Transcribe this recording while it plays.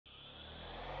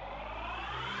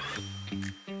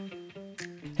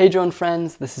Hey drone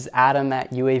friends, this is Adam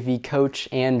at UAV Coach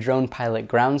and Drone Pilot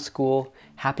Ground School.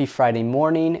 Happy Friday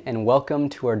morning and welcome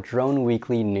to our Drone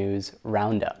Weekly News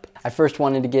Roundup. I first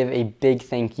wanted to give a big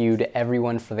thank you to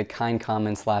everyone for the kind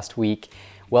comments last week,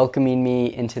 welcoming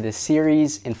me into this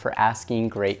series and for asking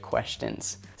great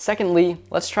questions. Secondly,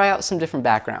 let's try out some different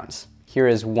backgrounds. Here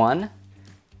is 1,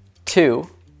 2,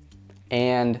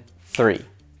 and 3.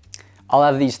 I'll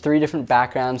have these 3 different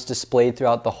backgrounds displayed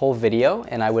throughout the whole video,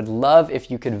 and I would love if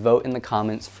you could vote in the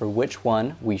comments for which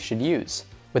one we should use.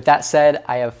 With that said,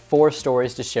 I have 4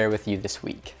 stories to share with you this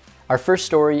week. Our first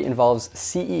story involves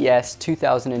CES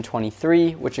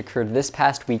 2023, which occurred this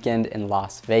past weekend in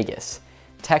Las Vegas.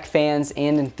 Tech fans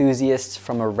and enthusiasts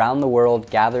from around the world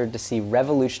gathered to see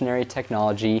revolutionary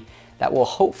technology that will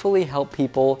hopefully help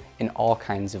people in all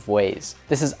kinds of ways.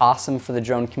 This is awesome for the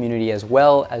drone community as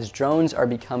well, as drones are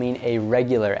becoming a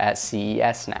regular at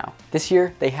CES now. This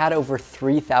year, they had over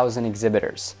 3,000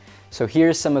 exhibitors. So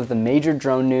here's some of the major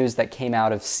drone news that came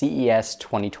out of CES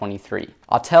 2023.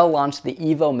 Autel launched the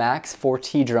Evo Max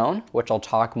 4T drone, which I'll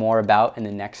talk more about in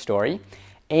the next story.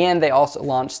 And they also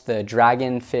launched the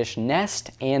Dragonfish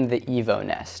Nest and the Evo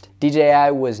Nest.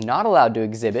 DJI was not allowed to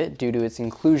exhibit due to its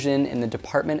inclusion in the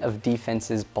Department of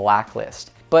Defense's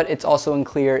blacklist. But it's also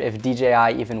unclear if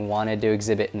DJI even wanted to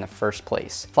exhibit in the first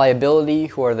place. Flyability,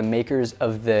 who are the makers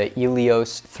of the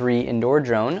Helios 3 indoor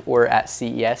drone, were at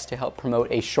CES to help promote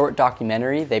a short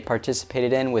documentary they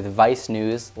participated in with Vice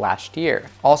News last year.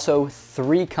 Also,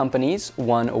 3 companies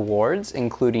won awards,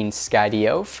 including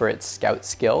Skydio for its scout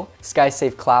skill,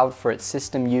 SkySafe Cloud for its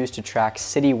system used to track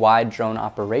citywide drone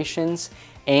operations,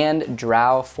 and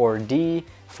Drow 4D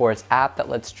for its app that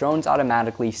lets drones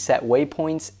automatically set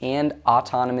waypoints and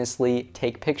autonomously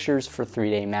take pictures for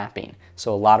 3D mapping.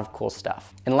 So a lot of cool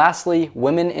stuff. And lastly,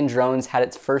 Women in Drones had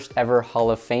its first ever Hall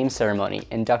of Fame ceremony,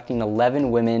 inducting 11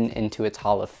 women into its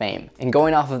Hall of Fame. And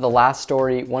going off of the last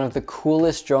story, one of the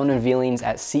coolest drone unveilings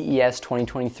at CES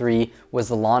 2023 was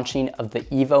the launching of the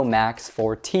Evo Max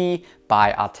 4T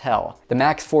by Autel. The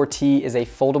Max 4T is a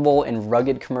foldable and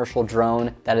rugged commercial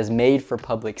drone that is made for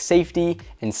public safety,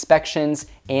 inspections,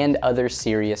 and other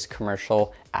serious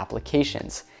commercial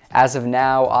applications. As of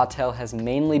now, Autel has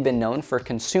mainly been known for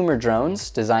consumer drones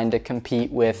designed to compete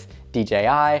with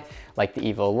DJI, like the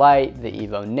Evo Lite, the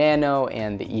Evo Nano,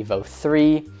 and the Evo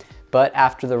 3. But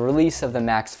after the release of the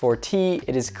Max 4T,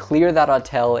 it is clear that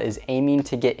Autel is aiming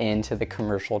to get into the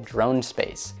commercial drone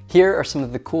space. Here are some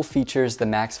of the cool features the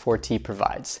Max 4T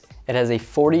provides. It has a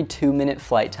 42-minute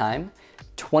flight time,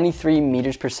 23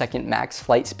 meters per second max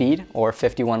flight speed, or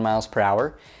 51 miles per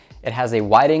hour. It has a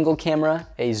wide-angle camera,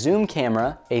 a zoom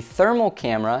camera, a thermal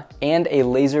camera, and a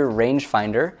laser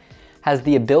rangefinder, has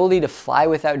the ability to fly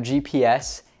without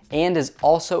GPS, and is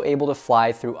also able to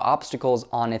fly through obstacles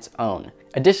on its own.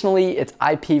 Additionally, its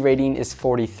IP rating is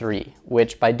 43,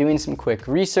 which by doing some quick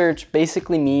research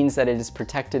basically means that it is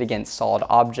protected against solid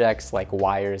objects like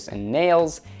wires and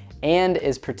nails, and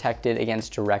is protected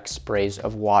against direct sprays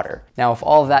of water. Now, if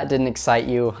all of that didn't excite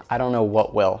you, I don't know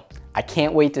what will. I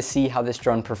can't wait to see how this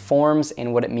drone performs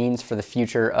and what it means for the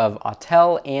future of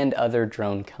Autel and other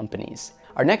drone companies.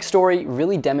 Our next story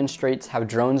really demonstrates how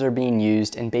drones are being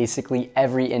used in basically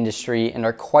every industry and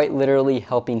are quite literally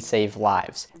helping save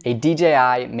lives. A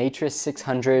DJI Matrix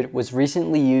 600 was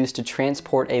recently used to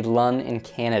transport a lung in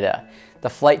Canada. The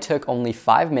flight took only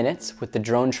 5 minutes, with the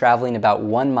drone traveling about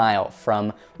 1 mile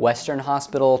from Western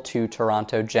Hospital to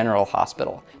Toronto General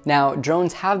Hospital. Now,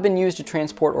 drones have been used to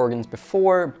transport organs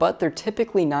before, but they're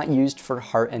typically not used for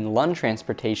heart and lung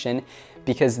transportation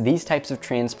because these types of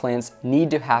transplants need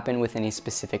to happen within a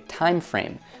specific time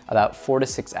frame, about 4 to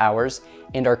 6 hours,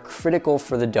 and are critical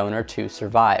for the donor to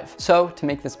survive. So, to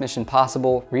make this mission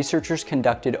possible, researchers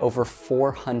conducted over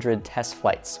 400 test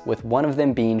flights, with one of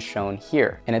them being shown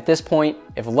here. And at this point,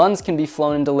 if lungs can be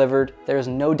flown and delivered, there's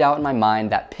no doubt in my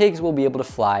mind that pigs will be able to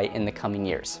fly in the coming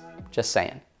years. Just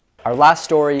saying. Our last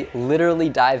story literally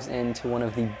dives into one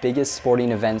of the biggest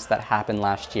sporting events that happened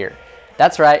last year.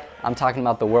 That's right, I'm talking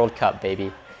about the World Cup,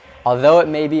 baby. Although it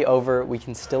may be over, we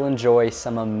can still enjoy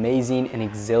some amazing and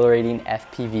exhilarating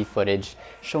FPV footage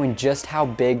showing just how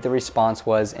big the response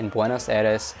was in Buenos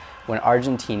Aires when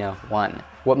Argentina won.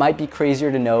 What might be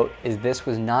crazier to note is this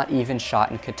was not even shot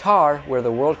in Qatar, where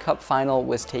the World Cup final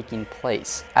was taking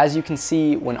place. As you can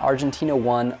see, when Argentina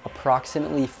won,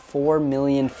 approximately 4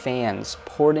 million fans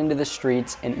poured into the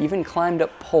streets and even climbed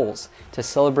up poles to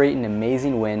celebrate an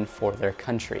amazing win for their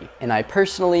country. And I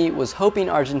personally was hoping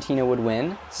Argentina would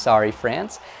win, sorry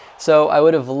France, so I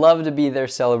would have loved to be there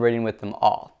celebrating with them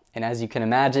all. And as you can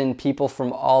imagine, people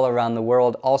from all around the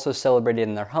world also celebrated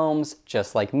in their homes,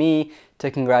 just like me,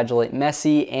 to congratulate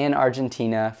Messi and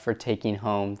Argentina for taking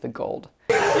home the gold.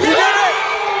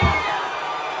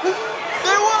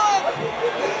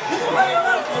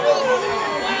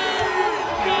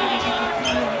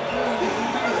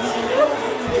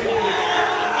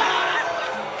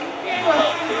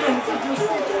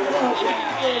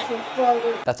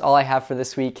 That's all I have for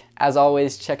this week. As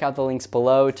always, check out the links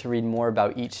below to read more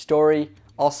about each story.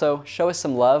 Also, show us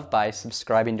some love by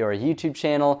subscribing to our YouTube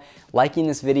channel, liking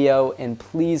this video, and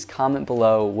please comment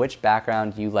below which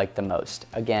background you like the most.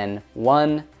 Again,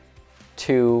 1,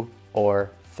 2,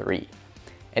 or 3.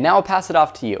 And now I'll pass it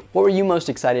off to you. What were you most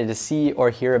excited to see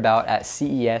or hear about at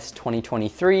CES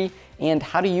 2023? And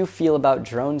how do you feel about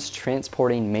drones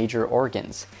transporting major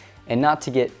organs? And not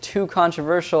to get too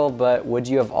controversial, but would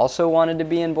you have also wanted to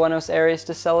be in Buenos Aires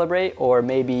to celebrate, or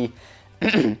maybe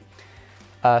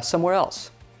somewhere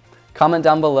else? Comment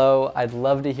down below. I'd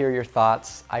love to hear your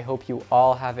thoughts. I hope you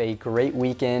all have a great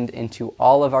weekend, and to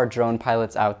all of our drone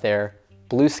pilots out there,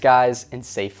 blue skies and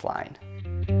safe flying.